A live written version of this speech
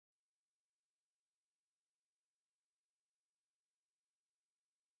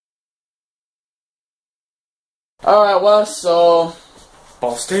Alright, Wes, so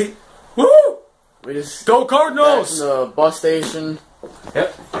Ball State. Woo! we just Go back Cardinals! to the bus station.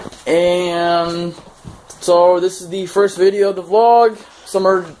 Yep. And so this is the first video of the vlog.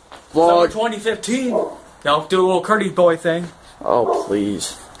 Summer Summer vlog. 2015. Now do a little Curdy boy thing. Oh,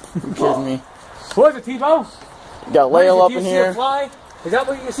 please. You kidding me? What is it, T-Bow? We got Layla up in Do you see here. a fly? Is that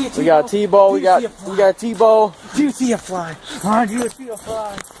what you see, T-Bow? We got T-Bow. We got T-Bow. Do you see a fly? Do you see a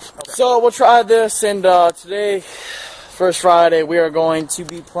fly? Okay. So we'll try this, and today, first Friday, we are going to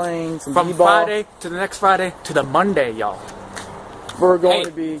be playing some From T-ball. Friday to the next Friday to the Monday, y'all. We're going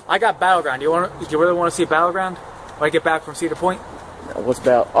to be. I got Battleground. Do you really want to see Battleground? When I get back from Cedar Point? What's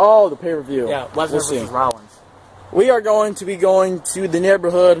about? Oh, the pay-per-view. Yeah, Lesnar versus Rollins. We are going to be going to the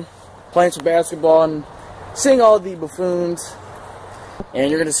neighborhood, playing some basketball, and seeing all the buffoons. And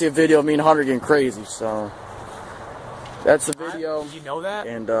you're going to see a video of me and Hunter getting crazy, so that's the video. You know that?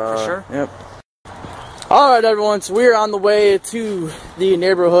 And, for sure? Yep. Alright, everyone, so we're on the way to the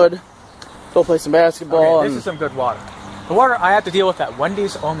neighborhood. Go play some basketball. Okay, this is some good water. The water I have to deal with at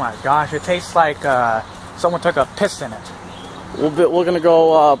Wendy's, oh my gosh, it tastes like someone took a piss in it. We're going to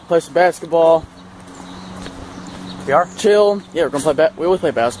go play some basketball. We are? Chill. Yeah, we're going to we always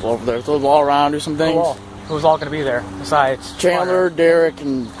play basketball over there. Throw the ball around, do some things. Who's all going to be there besides Chandler, Derek,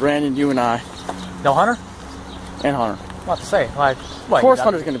 and Brandon, you and I. No Hunter? And Hunter. What to say? Like, what? Of course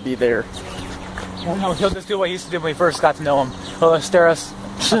Hunter's going to be there. Well, no, he'll just do what he used to do when we first got to know him. He'll stare us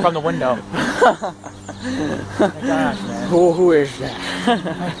from the window. Oh my gosh, man. Who is that?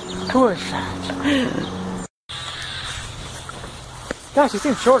 Who is that? Gosh, he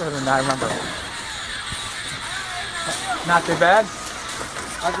seems shorter than I remember. Not too bad.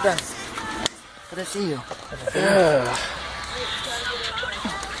 How's it been? Good to see you. Yeah.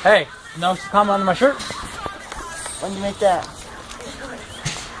 Hey, no comment on my shirt? When did you make that?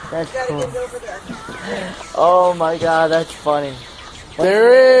 That's cool. Oh my god, that's funny.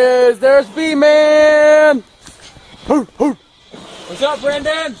 There's B-Man! What's up,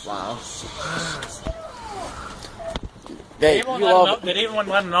 Brandon? Wow. Did anyone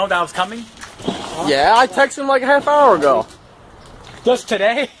let him know that I was coming? Yeah, I texted him like a half hour ago. Just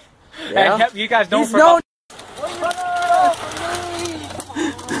today? Yeah. And you guys don't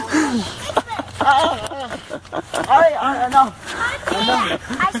I know.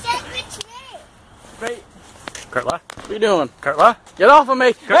 I said which name. Wait. Kurtla? What are you doing? Kurtla? Get off of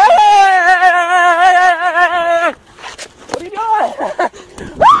me! Hey! What are you doing?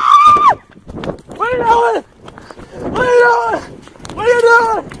 What are you doing? What are you doing? What are you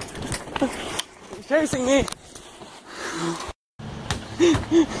doing? He's chasing me.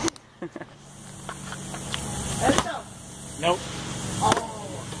 Nope.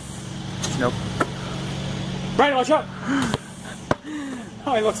 Nope. Brandon, watch out!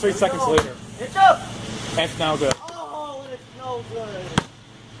 Oh, he looks 3 seconds later. It's up! And it's now good. Oh, it's no good.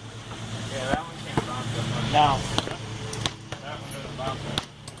 Yeah, that one can't bounce that much. Now. That one doesn't bounce that.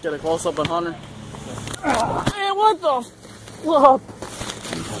 Get a close up on Hunter. Man, what the flip?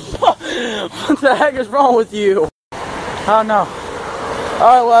 What the heck is wrong with you? Oh no.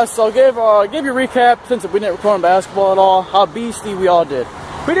 Alright, Les, so give your recap, since we didn't record basketball at all, how beastly we all did.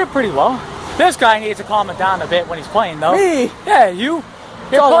 We did pretty well. This guy needs to calm it down a bit when he's playing, though. Me? Yeah, you're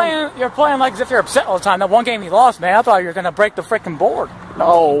playing like as if you're upset all the time. That one game you lost, man, I thought you were gonna break the freaking board.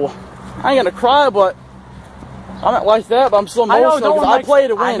 No. I ain't gonna cry, but I'm not like that, but I'm still emotional because I play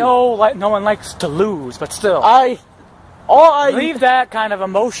to win. I know like, no one likes to lose, but still. Leave that kind of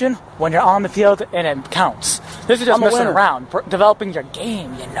emotion when you're on the field and it counts. This is just messing around, developing your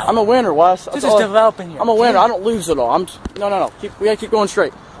game, you know. I'm a winner, Wes. This is developing your game. I'm a winner. I don't lose at all. No. We gotta keep going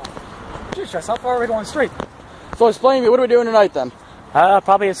straight. Jeez, how far are we going straight? So explain to me, what are we doing tonight then?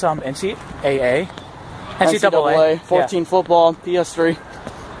 Probably some NCAA. 14 football, PS3.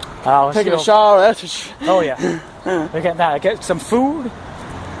 Taking a shower, Oh yeah. We get that. Get some food.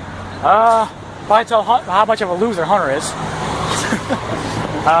 Probably tell how much of a loser Hunter is.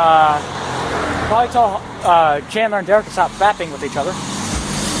 Probably tell Chandler and Derek to stop fapping with each other.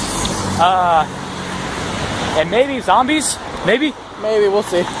 And maybe zombies? Maybe? Maybe, we'll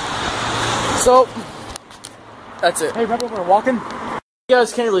see. So, that's it. Hey, remember when we were walking? You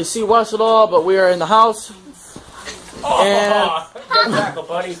guys can't really see Wes at all, but we are in the house. And tackle,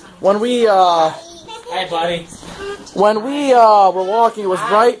 buddy. When we Hey, buddy. When we were walking, it was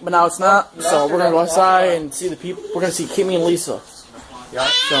bright, but now it's not. So we're gonna go outside and see the people. We're gonna see Kimmy and Lisa. Yeah.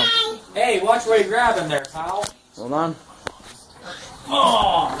 So. Hey, watch where you're grabbing there, pal. Hold on.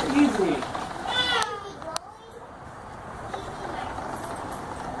 Oh, easy.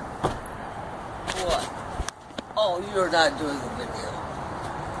 What? Oh, you're not doing a video.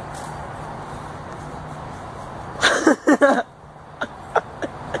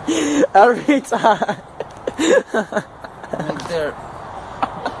 Every time. Right there.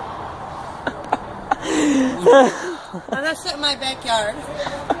 And that's in my backyard.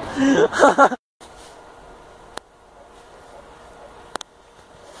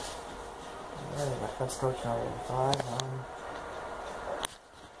 That's coach number 5.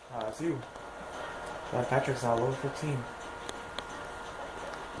 That's you. Patrick's now low 15.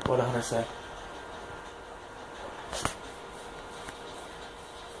 What did Hunter say?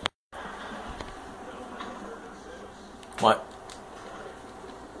 What?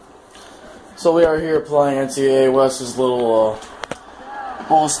 So we are here playing NCAA West's little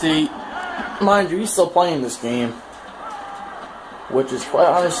Ball State. Mind you, he's still playing this game, which is quite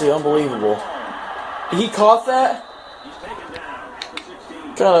honestly unbelievable. He caught that?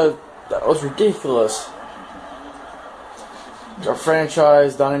 That was ridiculous. Our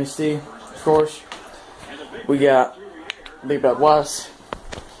franchise dynasty, of course. We got Big Bad West.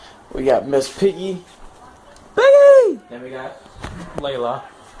 We got Miss Piggy. Piggy! Then we got Layla.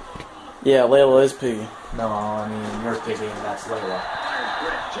 Yeah, Layla is Piggy. No, I mean you're Piggy and that's Layla.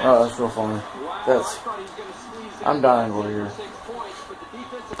 Oh, that's real funny. I'm dying over here.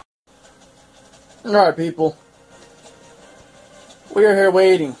 Alright, people. We are here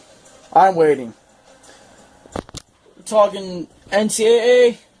waiting. I'm waiting. We're talking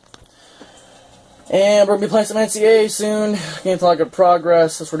NCAA. And we're going to be playing some NCAA soon. Game talk of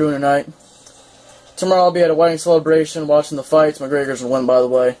progress. That's what we're doing tonight. Tomorrow I'll be at a wedding celebration watching the fights. McGregor's going to win, by the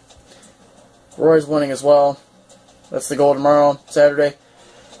way. Roy's winning as well. That's the goal tomorrow, Saturday.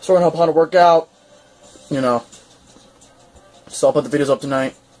 So we're going to help how to work out. You know. So I'll put the videos up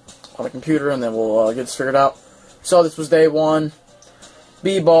tonight on the computer and then we'll get this figured out. So this was day 1.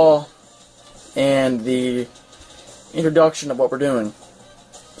 B-ball. And the introduction of what we're doing.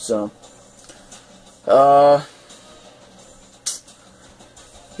 So.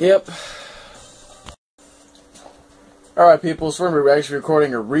 Yep. Alright, people, so we're actually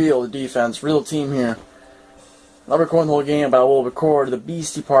recording a real defense, real team here. Not recording the whole game, but I will record the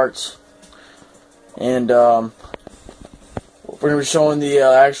beastie parts. And, we're going to be showing the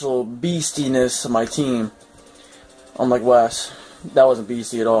actual beastiness of my team. Unlike Wes. That wasn't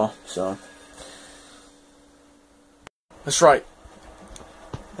beastie at all, so. That's right.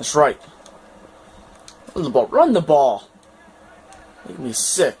 That's right. Run the ball. Run the ball. Make me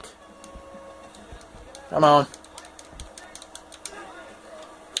sick. Come on.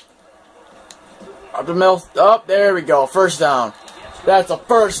 Up the middle. Up, there we go. First down. That's a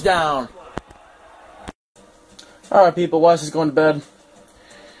first down. Alright, people. Wes is going to bed.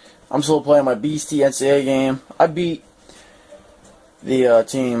 I'm still playing my beastie NCAA game. I beat the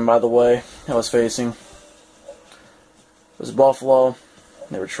team, by the way, I was facing. It was Buffalo.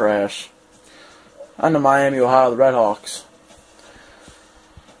 They were trash. On to Miami, Ohio, the Redhawks.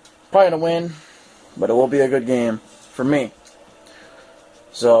 Probably going to win, but it will be a good game for me.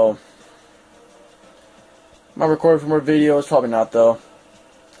 So, am I recording for more videos? Probably not, though.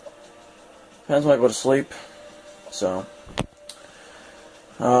 Depends when I go to sleep. So,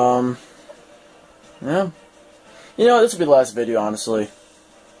 yeah. You know, this will be the last video, honestly.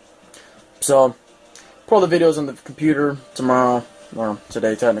 So, put all the videos on the computer tomorrow, or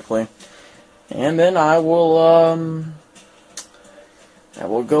today, technically. And then I will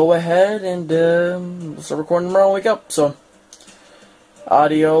go ahead and we'll start recording tomorrow when I wake up. So,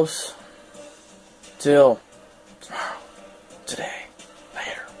 adios till tomorrow, today,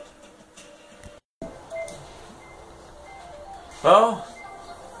 later. Well,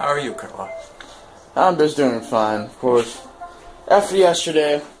 how are you, Carla? I'm just doing fine, of course. After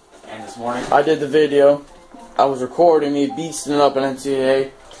yesterday, And this morning? I did the video. I was recording me beasting up an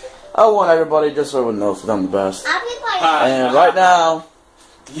NCAA. I want everybody just so everyone knows that I'm the best. And right now,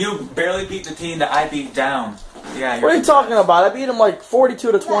 You barely beat the team that I beat down. Yeah. What are you talking about? I beat him like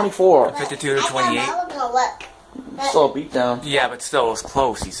 42 to 24. 52 to 28. Look. Still a beat down. Yeah, but still, it was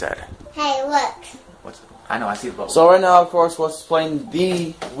close, he said. Hey, look. I know, I see the bubble. So right now, of course, Wes is playing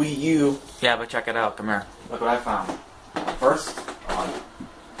the Wii U. Yeah, but check it out. Come here. Look what I found. First, I want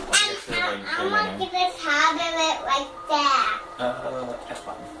to just have it like that. F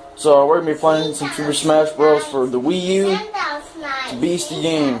button. So we're gonna be playing some Super Smash Bros. For the Wii U. That's nice. Beastie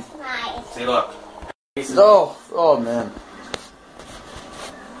game. Nice. See, look. Oh man.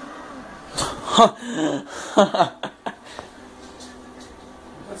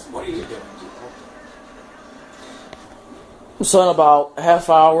 What are you doing? So in about a half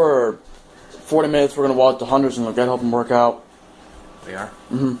hour or 40 minutes, we're gonna walk to Hunter's and help him work out. We are?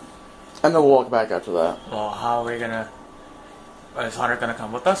 And then we'll walk back after that. Well, how are we gonna... Is Hunter gonna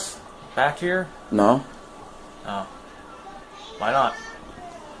come with us? Back here? No. Oh. Why not?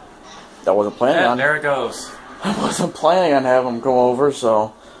 I wasn't planning on. There it goes. I wasn't planning on having him go over,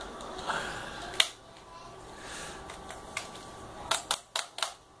 so.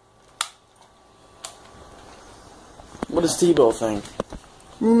 What does Tebow think?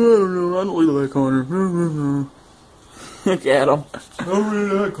 I don't know. I don't really like Connor. Look at him. I don't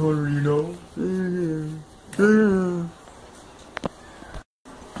really like Connor, you know.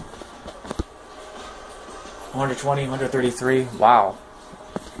 120, 133. Wow.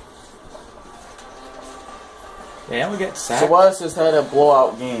 Yeah, we get sacked. So Wes has had a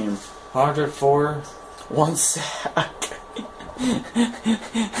blowout game. 104. One sack.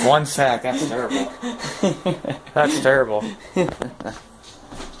 One sack. That's terrible. That's terrible.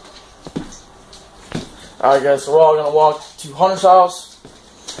 Alright guys, so we're all gonna walk to Hunter's house.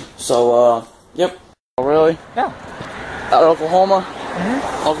 So, yep. Oh, really? Yeah. Out of Oklahoma?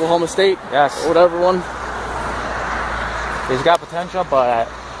 Mm-hmm. Oklahoma State? Yes. Or whatever one. He's got potential, but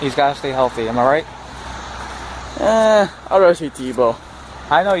he's got to stay healthy. Am I right? I'd rather see Tebow.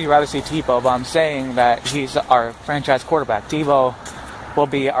 I know you'd rather see Tebow, but I'm saying that he's our franchise quarterback. Tebow will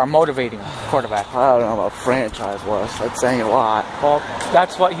be our motivating quarterback. I don't know about franchise, Wes. That's saying a lot. Well,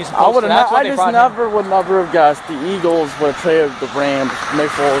 that's what he's supposed to. I just would never have guessed the Eagles would have traded the Rams, Nick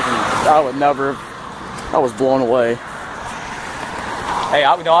Foles, and I would never. I was blown away. Hey, you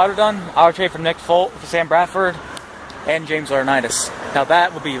know what I would have done? I would trade for Nick Foles, for Sam Bradford, and James Laurinaitis. Now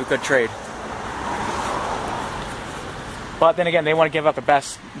that would be a good trade. But then again, they want to give up the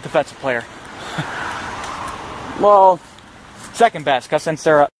best defensive player. Well, second best, because since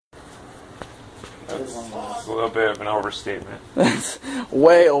they're That's a little bit of an overstatement. That's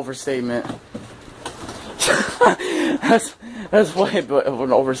way overstatement. that's way of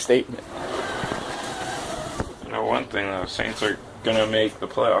an overstatement. You know one thing though, Saints are gonna make the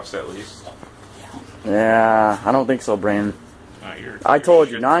playoffs at least. Yeah, I don't think so, Brandon. I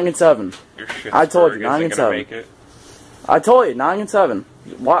told you 9-7. I told you 9-7. I told you 9-7.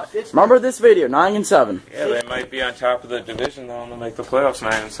 What? Remember this video? 9-7. Yeah, they might be on top of the division though, and they'll make the playoffs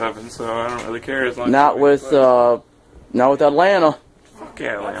 9-7. So I don't really care as long. Not with Atlanta. Fuck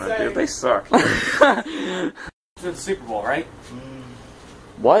yeah, Atlanta, dude. They suck. To the Super Bowl, right?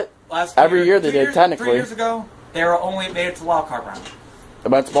 What? Every year they did, technically. 3 years ago, they were only made it to the wild card round.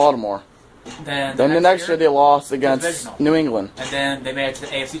 Against Baltimore. Then the next year they lost against divisional. New England. And then they made it to the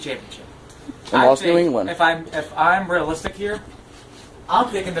AFC Championship. And lost New England. If I'm realistic here, I'm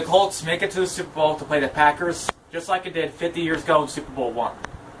picking the Colts make it to the Super Bowl to play the Packers, just like it did 50 years ago in Super Bowl I.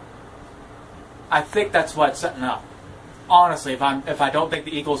 I think that's what's setting up. Honestly, if I don't think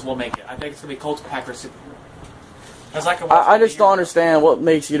the Eagles will make it, I think it's gonna be Colts Packers Super Bowl. I just don't understand what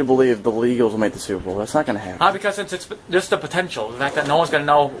makes you to believe the Eagles will make the Super Bowl. That's not going to happen. Because it's just the potential, the fact that no one's going to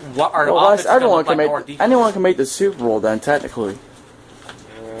know what our offense is anyone going to look like. Anyone can make the Super Bowl then, technically.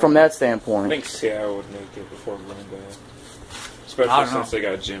 From that standpoint. I think Seattle would make it before Green Bay. Especially since they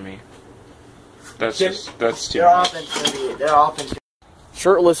got Jimmy. That's Jimmy. Their offense.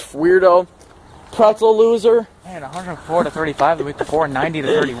 Shirtless weirdo. Pretzel loser. Man, 104-35 the week before,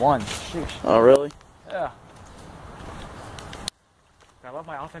 90-31. Oh, really? Yeah. I love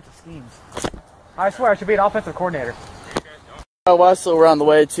my offensive schemes. I swear I should be an offensive coordinator. So we're on the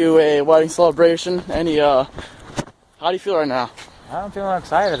way to a wedding celebration. How do you feel right now? I'm feeling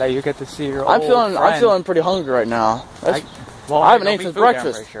excited that you get to see your old friend. I'm feeling pretty hungry right now. I haven't eaten since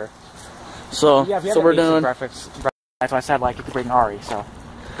breakfast. Sure. So we're doing breakfast. That's why I said like you could bring Ari. So.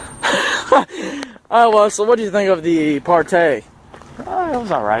 So what do you think of the party? It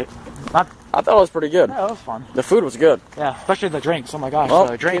was all right. I thought it was pretty good. Yeah, it was fun. The food was good. Yeah, especially the drinks. Oh my gosh. Well,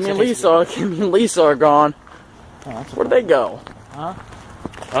 the drinks. Kimmy and Lisa are gone. Oh, where'd they go? Huh?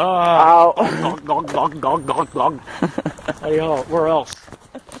 Ow. Hey, where else?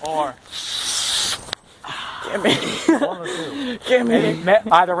 Or Kimmy. One or two.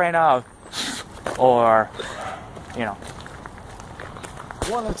 Kimmy. Either right now, or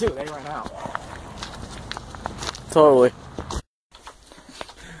one or two. They right now. Totally.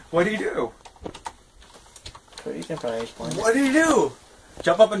 What do you do? You can probably explain. What do you do?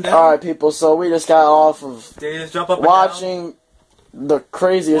 Jump up and down? Alright, people, so we just got off of just jump up watching the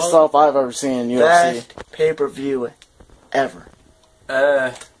craziest stuff I've ever seen in UFC. Best pay-per-view ever.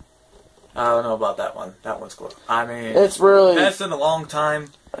 I don't know about that one. That one's cool. I mean, it's really best in a long time.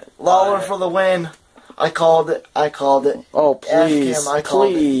 Lawler for the win. I called it. Oh, please. Him,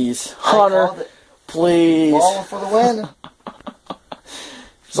 please. Hunter, please. Lawler for the win.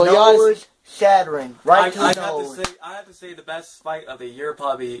 So nose shattering. Right to the I nose. have to say the best fight of the year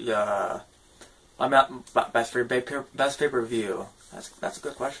probably I'm at best pay-per-view. That's a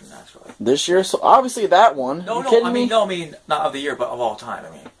good question, actually. This year? So obviously that one. No, you no, kidding I mean, me? no, I mean, not of the year, but of all time,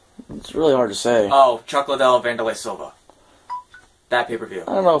 I mean. It's really hard to say. Oh, Chuck Liddell, Vanderlei Silva. That pay-per-view.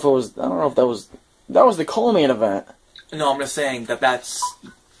 I don't know if it was, I don't know if that was the co-main event. No, I'm just saying that's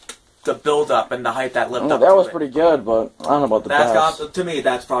the build-up and the hype that lived up that to was it. pretty good, but I don't know about the best. To me,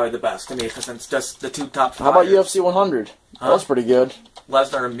 that's probably the best. To me, because it's just the two top How about fighters. UFC 100? Huh? That was pretty good.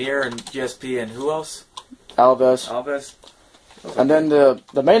 Lesnar, Amir, and GSP, and who else? Alves. And then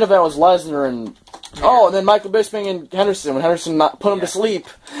the main event was Lesnar and... Yeah. Oh, and then Michael Bisping and Henderson, when Henderson put him to sleep.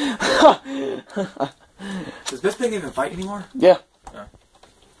 Does Bisping even fight anymore? Yeah.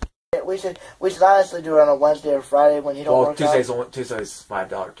 We should honestly do it on a Wednesday or Friday when you don't work Tuesday's out. Tuesday's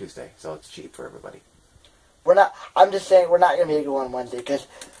 $5 Tuesday, so it's cheap for everybody. I'm just saying we're not gonna be able to go on Wednesday because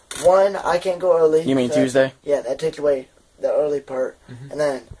one, I can't go early. You mean Tuesday? Yeah, that takes away the early part, and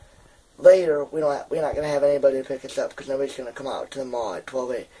then later we're not gonna have anybody to pick us up because nobody's gonna come out to the mall at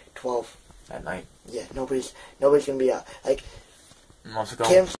 12 at night. Yeah, nobody's gonna be out. Like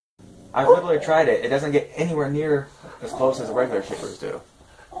Kim's. I've literally tried it. It doesn't get anywhere near as close as the regular shippers do.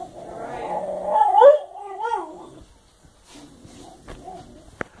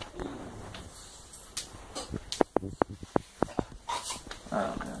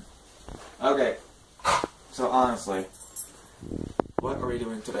 Oh, man. Okay. So, honestly, what are we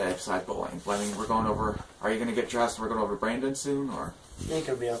doing today besides bowling? I mean, we're going over... Are you going to get dressed and we're going over to Brandon soon, or...? They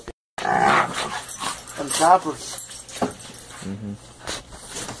could be up there. On toppers. Mm-hmm.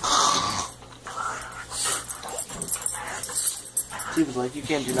 He was like, you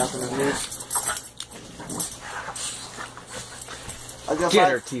can't do nothing to me. I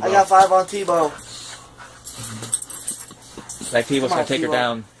got 5 on Tebow. Like Tebow's going to take her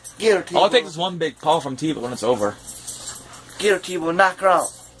down. Get her, Tebow. All it takes is one big paw from Tebow and it's over. Get her, Tebow. Knock her out.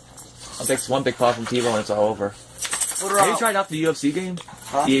 All it takes one big paw from Tebow and it's all over. Put her Have you out. tried out the UFC game?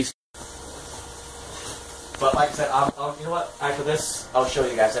 Huh? But like I said, you know what? After this, I'll show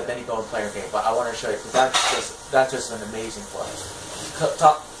you guys that then you go and play your game. But I want to show you because that's just an amazing play.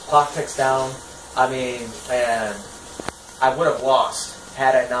 Clock ticks down. I mean, and I would have lost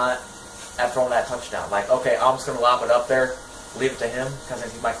had I not have thrown that touchdown. Like, okay, I'm just gonna lob it up there, leave it to him because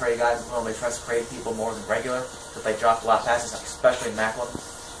he might create guys who normally tries to create people more than regular. But they dropped a lot of passes, especially Macklin.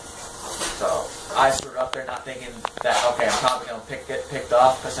 So I threw it up there, not thinking that okay, I'm probably gonna get picked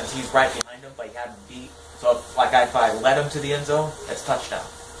off because since he's right behind him, but he had him beat. So if I led him to the end zone, it's touchdown.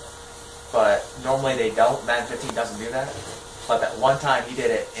 But normally they don't. Madden 15 doesn't do that. But that one time he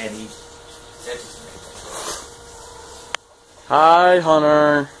did it, and he. Hi,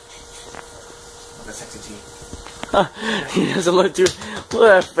 Hunter. Look at sexy teeth. He doesn't look too... Look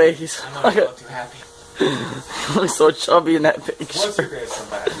at that face. I know you look too happy. He looks so chubby in that picture. What's your greatest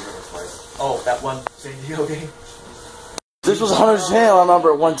comeback you've ever played? Oh, that one San Diego game? This was Hunter's channel, I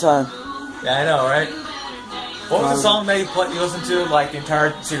remember, at one time. Yeah, I know, right? What was the song that you listened to, like, the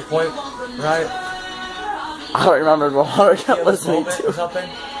entire to your point, right? I don't remember what Hunter kept listening to. Or something?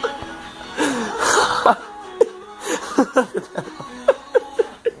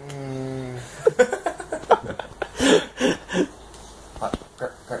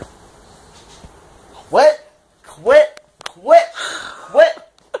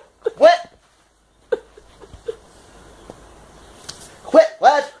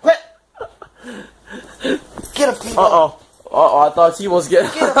 Get him, Tebow. Uh-oh, I thought he was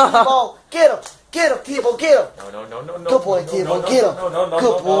getting... Get him, Tebow. Get him. Get him, Tebow. Get him. No. Good boy, Tebow. Get him.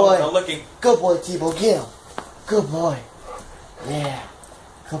 Good boy. No looking. Good boy, Tebow. Get him. Good boy. Yeah.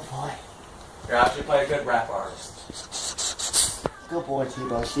 Good boy. You're actually playing a good rap artist. Good boy,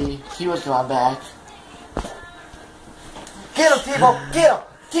 Tebow. See? He was going back. Get him, Tebow. Get him.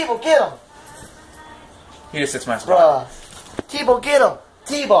 Tebow, get him. He just sits my spot. Bruh. Tebow, get him.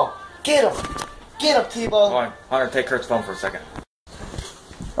 Tebow, get him. Get him, Tebow. Hold on. Hunter, take Kurt's phone for a second.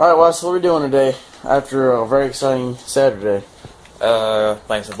 Alright, Wes, what are we doing today after a very exciting Saturday?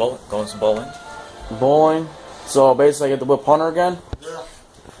 Playing some bowling. Going some bowling. Bowling. So basically I get to whip Hunter again?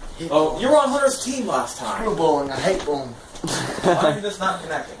 Oh, you were on Hunter's team last time. Screw bowling. I hate bowling. Why are you just not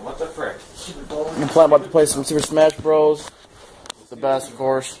connecting? What the frick? I'm planning about to play some Super Smash Bros. The best, of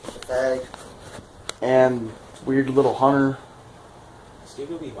course. Bag. And weird little Hunter. Steve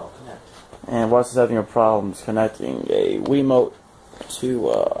Wiimote, connect. And Wes is having a problem connecting a Wiimote to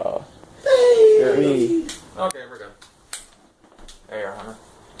Wii. Okay, we're good. There you are, Hunter.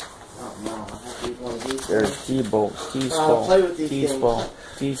 Oh no, I have to use one of these. There's T-Bolt, I'll play with these T-Bolt,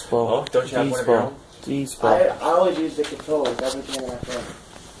 T-Bolt, Oh, don't you have one of your own? T-Bolt. I always use the controllers. Everything on my phone.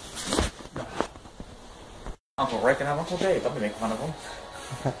 Uncle Rick and Uncle Dave. Don't be making fun of them.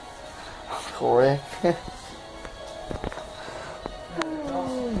 Corey.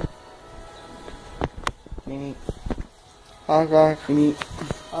 Mimi. Okay. Mimi.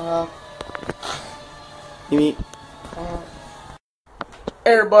 Mimi. Hey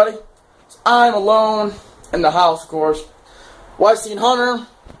everybody, I'm alone in the house, of course. Wife's seen Hunter,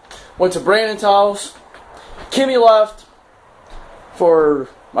 went to Brandon's house, Kimmy left for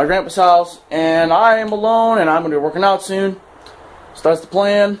my grandpa's house, and I am alone, and I'm going to be working out soon. So that's the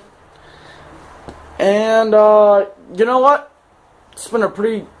plan. And, you know what? It's been a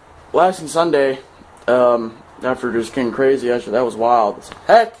pretty relaxing Sunday, after just getting crazy. Actually, that was wild.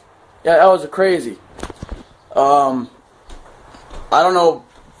 Heck, yeah, that was crazy. I don't know,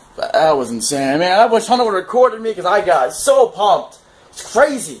 that was insane. I mean, I wish Hunter would have recorded me because I got so pumped. It's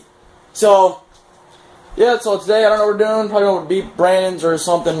crazy. So, yeah, so today, I don't know what we're doing. Probably going to beat Brandon's or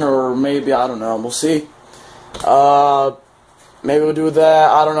something, or maybe, I don't know. We'll see. Maybe we'll do that.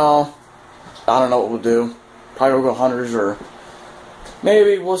 I don't know. I don't know what we'll do. Probably we'll go Hunter's, or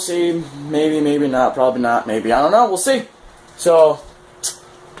maybe we'll see. Maybe, maybe not. Probably not. Maybe. I don't know. We'll see. So,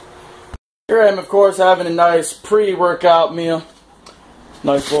 here I am, of course, having a nice pre-workout meal.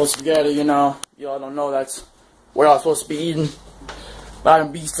 Nice little spaghetti, you know. Y'all don't know that's what I was supposed to be eating. But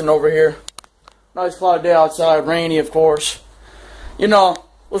I'm beasting over here. Nice cloudy day outside. Rainy, of course. You know,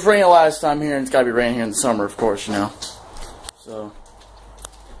 it was raining last time here, and it's got to be raining here in the summer, of course, you know. So.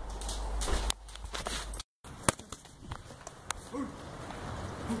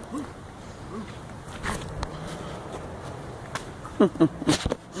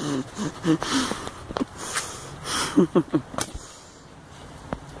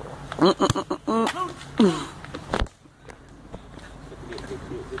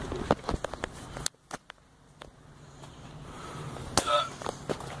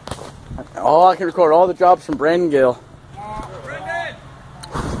 Oh, I can record all the jobs from Brandon Gill. Brendan!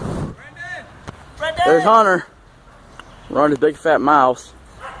 There's Hunter. Running his big fat mouth.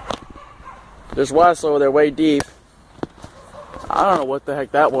 There's Wes over there way deep. I don't know what the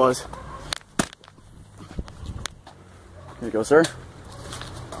heck that was. Here you go, sir.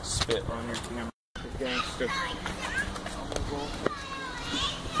 I'll spit on your camera. Gangster.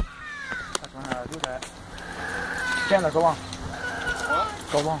 That's not how to do that. Chandler, go on.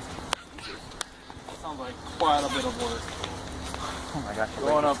 What? Go on. Sounds like quite a bit of work. Oh my gosh.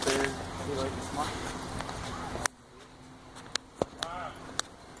 Going up there.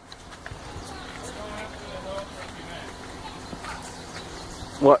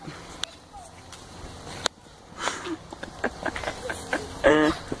 What?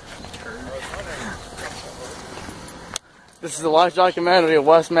 This is a live documentary of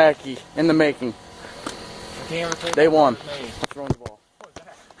Wes Mackey in the making. They won. Throwing the ball.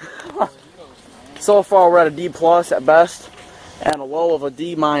 So far, we're at a D+ at best, and a low of a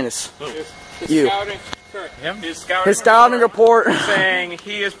D-. His scouting report saying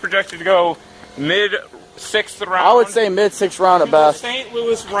he is projected to go mid-6th round. I would say mid-6th round at best. St.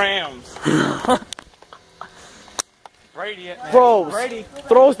 Louis Rams. Brady, Brady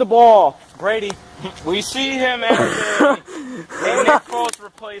throws the ball. Brady. We see him as a Nick Foles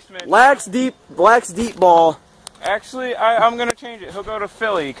replacement. Lacks deep ball. Actually, I'm going to change it. He'll go to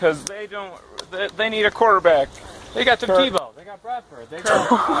Philly because they need a quarterback. They got Tebow. They got Bradford. They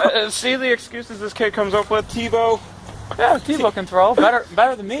got see the excuses this kid comes up with. Tebow. Yeah, Tebow can throw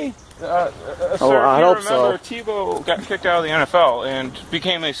better than me. I Sir, hope remember, so. Tebow got kicked out of the NFL and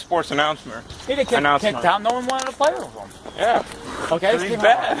became a sports announcer. He didn't get kicked out. No one wanted to play with him. Yeah. Okay, he's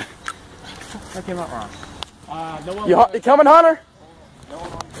bad. That came out wrong. No one You coming, Hunter? No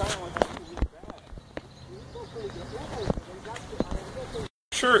one on silent.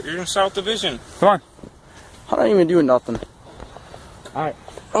 Sure, you're in South Division. Come on. I don't even do nothing. Alright.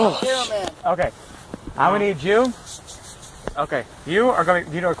 Oh, Okay. I'm gonna need you. Okay. You are going to.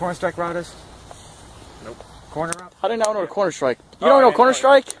 Do you know what a corner strike route is? Nope. Corner route? How do you not know a corner strike? You don't know corner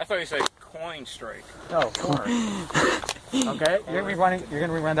strike? I thought you said coin strike. No, corner. Okay. You're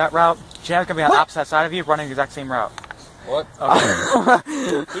gonna be run that route. Jan's gonna be on the opposite side of you, running the exact same route. What?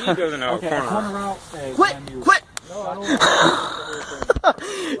 Okay. He doesn't know Okay, corner. corner route is Quit! when you... Quit! No, I don't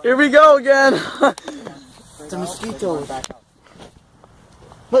Here we go again. It's a mosquito.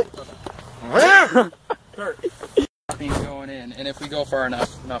 Look. Going in, and if we go far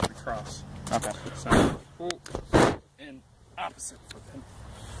enough, we cross. Okay. So, and opposite for them.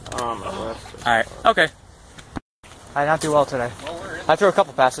 Alright. Okay. I did not do well today. I threw a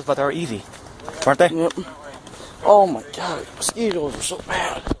couple passes, but they were easy. Weren't they? Yep. Oh my god, mosquitoes are so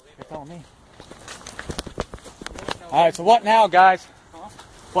bad. You're telling me. Alright, so what now, guys?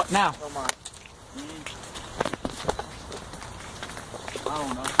 What now? I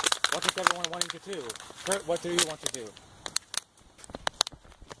don't know. What does everyone want you to do? Kurt, what do you want to do?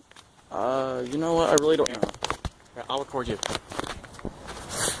 You know what? I really don't know. Yeah, I'll record you.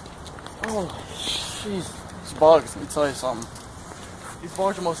 Oh, jeez. These bugs, let me tell you something. These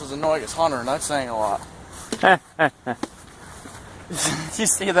bugs are almost as annoying as Hunter, and that's saying a lot. Did you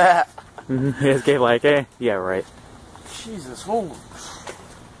see that? Yes, Gabe, like, eh? Yeah, right. Jesus, holy.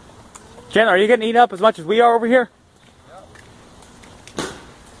 Chandler, are you getting eaten up as much as we are over here?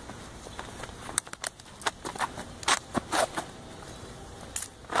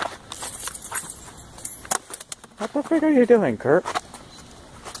 What the frick are you doing, Kurt?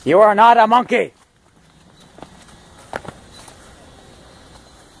 You are not a monkey!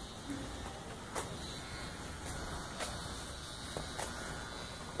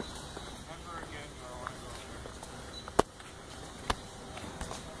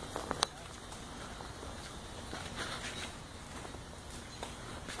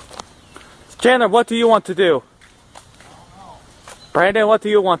 Chandler, what do you want to do? Brandon, what do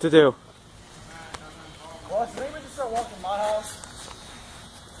you want to do? Well, should we just start walking to my house?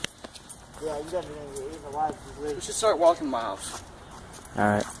 Yeah, you guys are gonna get eaten alive. We should start walking to my house.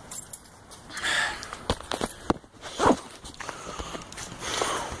 Alright.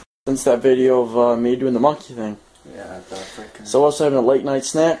 Since that video of me doing the monkey thing. Yeah, I thought freaking. So us having a late night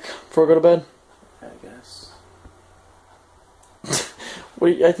snack before I go to bed? I guess. What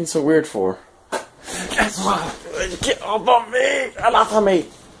are you acting so weird for? That's why. Get off of me! Get off of me!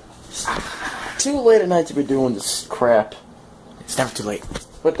 It's too late at night to be doing this crap. It's never too late.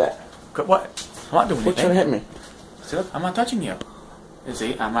 What that? What? I'm not doing What trying to anything. hit me? See, look, I'm not touching you. You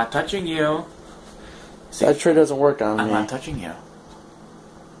see, I'm not touching you. See, That tree doesn't work on I'm me. not touching you.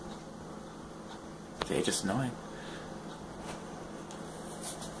 See, it's just annoying.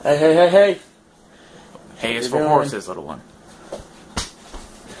 Hey, hey, hey, hey! Hey, it's You're for doing- horses, little one.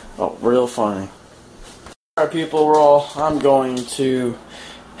 Oh, real funny. Alright people, I'm going to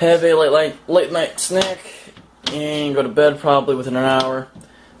have a late night snack and go to bed probably within an hour.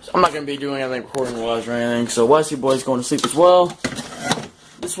 So I'm not going to be doing anything recording wise or anything, so Wesley boy's going to sleep as well.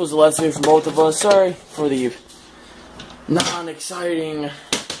 This was the last video from both of us. Sorry for the non-exciting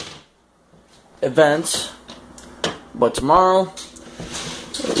event, but tomorrow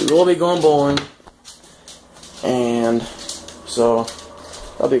we will be going bowling, and so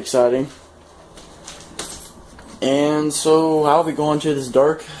that'll be exciting. And so I'll be going to this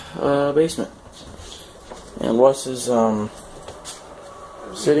dark basement. And Wes is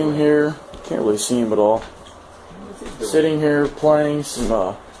sitting here, can't really see him at all. Sitting here playing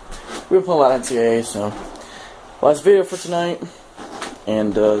some, we were playing a lot of NCAA, so last video for tonight.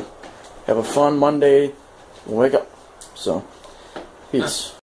 And have a fun Monday when we wake up. So, peace.